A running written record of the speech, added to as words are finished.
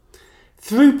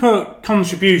Throughput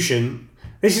contribution,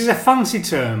 this is a fancy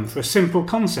term for a simple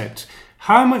concept.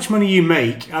 How much money you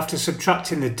make after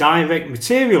subtracting the direct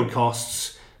material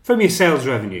costs from your sales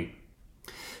revenue.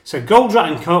 So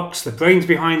Goldratt and Cox, the brains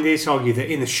behind this, argue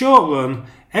that in the short run,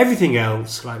 everything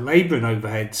else, like labour and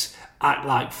overheads, act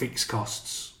like fixed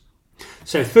costs.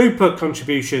 So throughput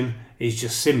contribution is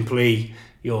just simply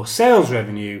your sales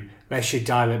revenue less your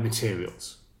direct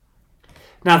materials.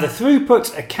 Now the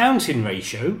throughput accounting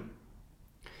ratio,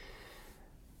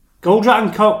 Goldratt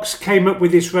and Cox came up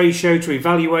with this ratio to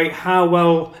evaluate how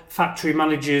well factory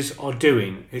managers are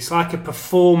doing. It's like a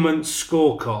performance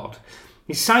scorecard.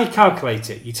 It's how you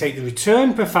calculate it. You take the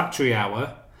return per factory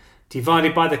hour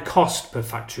divided by the cost per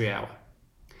factory hour.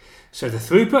 So the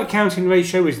throughput accounting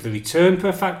ratio is the return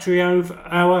per factory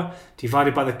hour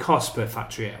divided by the cost per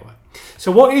factory hour.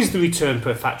 So what is the return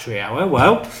per factory hour?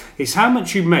 Well, it's how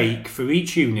much you make for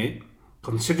each unit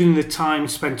considering the time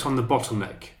spent on the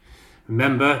bottleneck.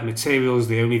 Remember, material is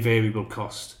the only variable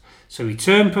cost. So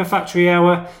return per factory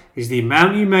hour is the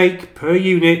amount you make per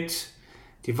unit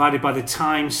divided by the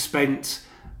time spent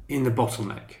in the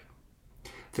bottleneck.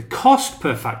 The cost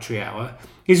per factory hour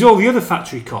is all the other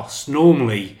factory costs,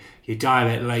 normally your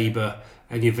direct labour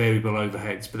and your variable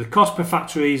overheads. But the cost per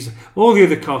factory is all the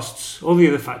other costs, all the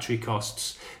other factory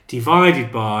costs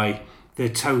divided by the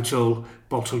total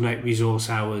bottleneck resource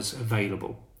hours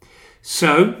available.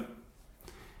 So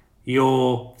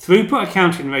your throughput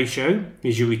accounting ratio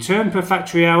is your return per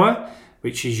factory hour,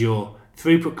 which is your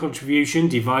throughput contribution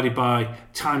divided by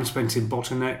time spent in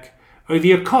bottleneck, over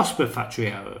your cost per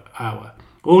factory hour,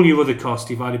 all your other costs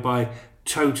divided by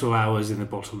total hours in the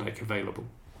bottleneck available.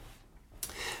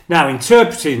 Now,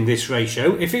 interpreting this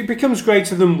ratio, if it becomes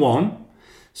greater than 1,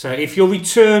 so if your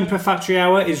return per factory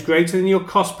hour is greater than your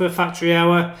cost per factory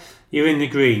hour, you're in the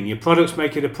green. Your product's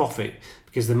making a profit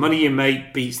because the money you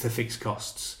make beats the fixed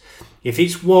costs. If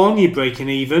it's 1, you're breaking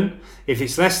even. If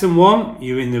it's less than 1,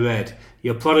 you're in the red.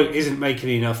 Your product isn't making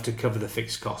enough to cover the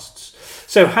fixed costs.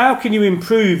 So how can you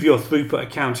improve your throughput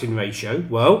accounting ratio?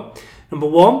 Well, number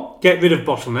 1, get rid of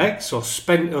bottlenecks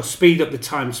or speed up the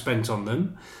time spent on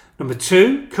them. Number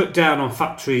 2, cut down on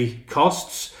factory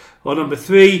costs. Or number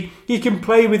 3, you can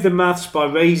play with the maths by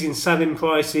raising selling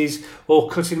prices or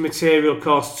cutting material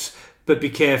costs. But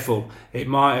be careful, it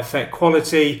might affect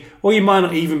quality or you might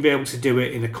not even be able to do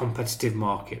it in a competitive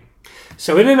market.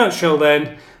 So in a nutshell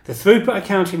then, the throughput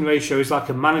accounting ratio is like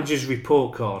a manager's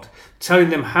report card, telling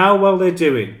them how well they're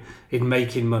doing in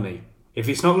making money. If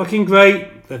it's not looking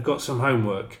great, they've got some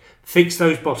homework. Fix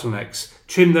those bottlenecks,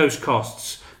 trim those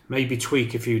costs, maybe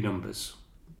tweak a few numbers.